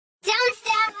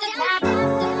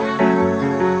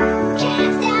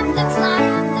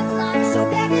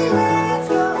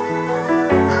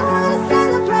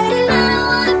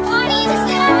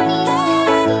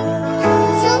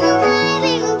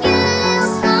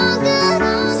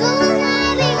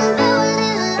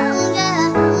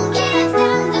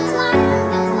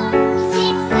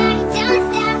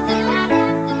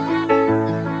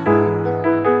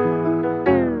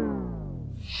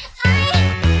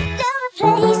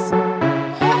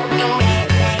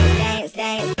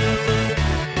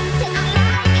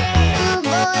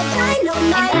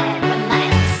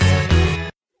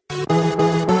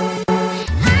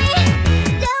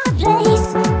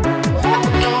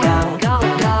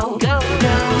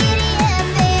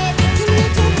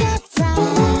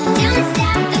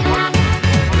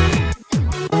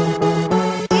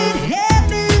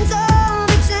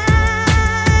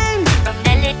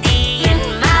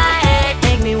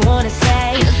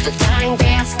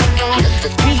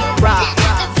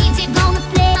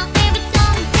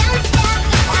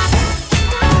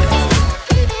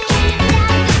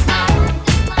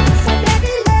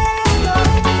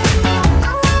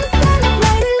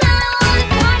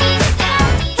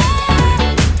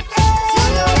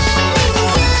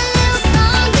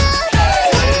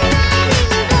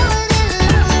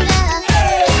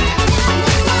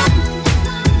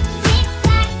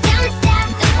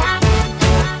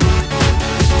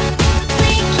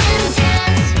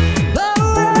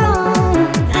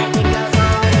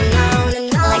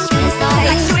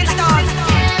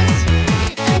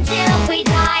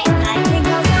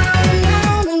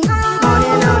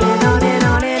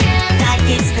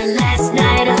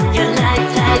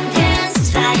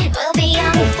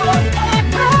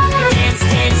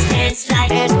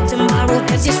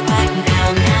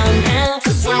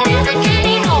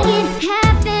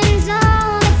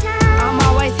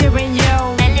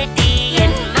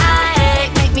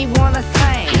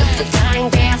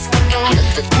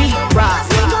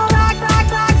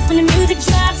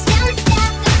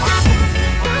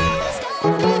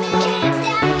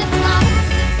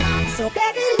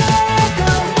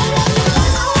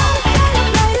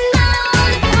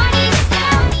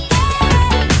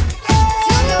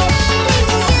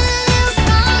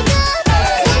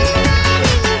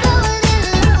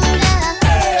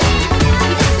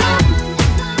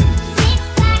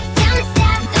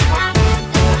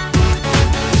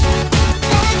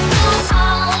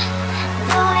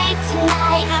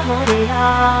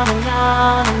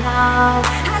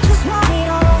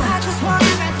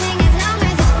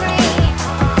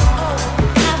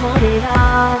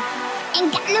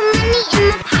Ain't got no money in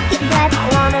my pocket, but I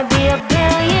wanna be a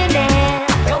billionaire.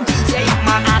 Yo, DJ,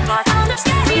 my iPod on the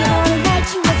stereo. I wanna write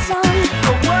you a song,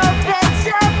 a world that's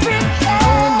epic.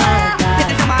 Oh my God,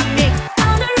 listen to my mix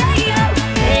on the radio.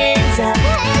 Hands up,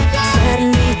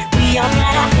 suddenly we all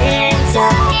got our hands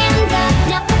up. Hands up,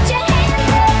 now put your hands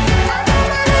up.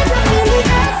 Hands up in the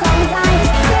air, sometimes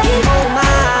say, Oh my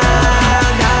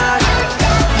God.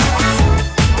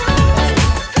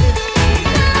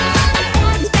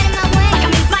 spend my way. Like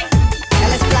I'm in flight. Now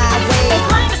let's fly away.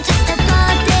 Life is just a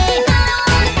good day.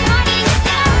 Party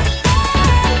start.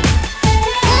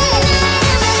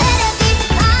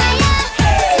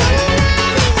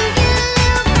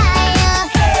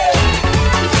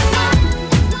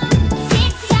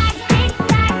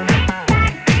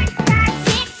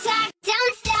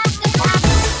 Don't stop the clock.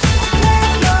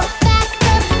 Let's go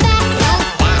faster, faster.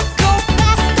 Go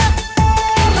faster.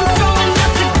 I'm throwing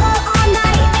up to go all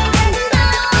night.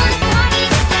 And party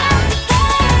start.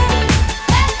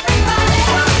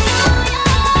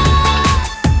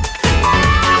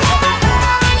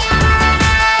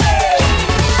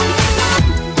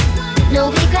 No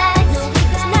regrets.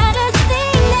 It's not a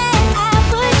thing that I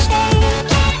would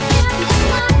change.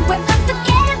 We're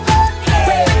unforgettable.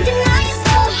 We're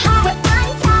undeniable. We're on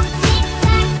top.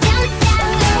 Don't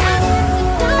stop,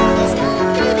 don't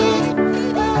stop, baby.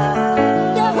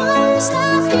 You won't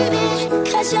stop,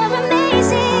 baby. 'Cause you're amazing.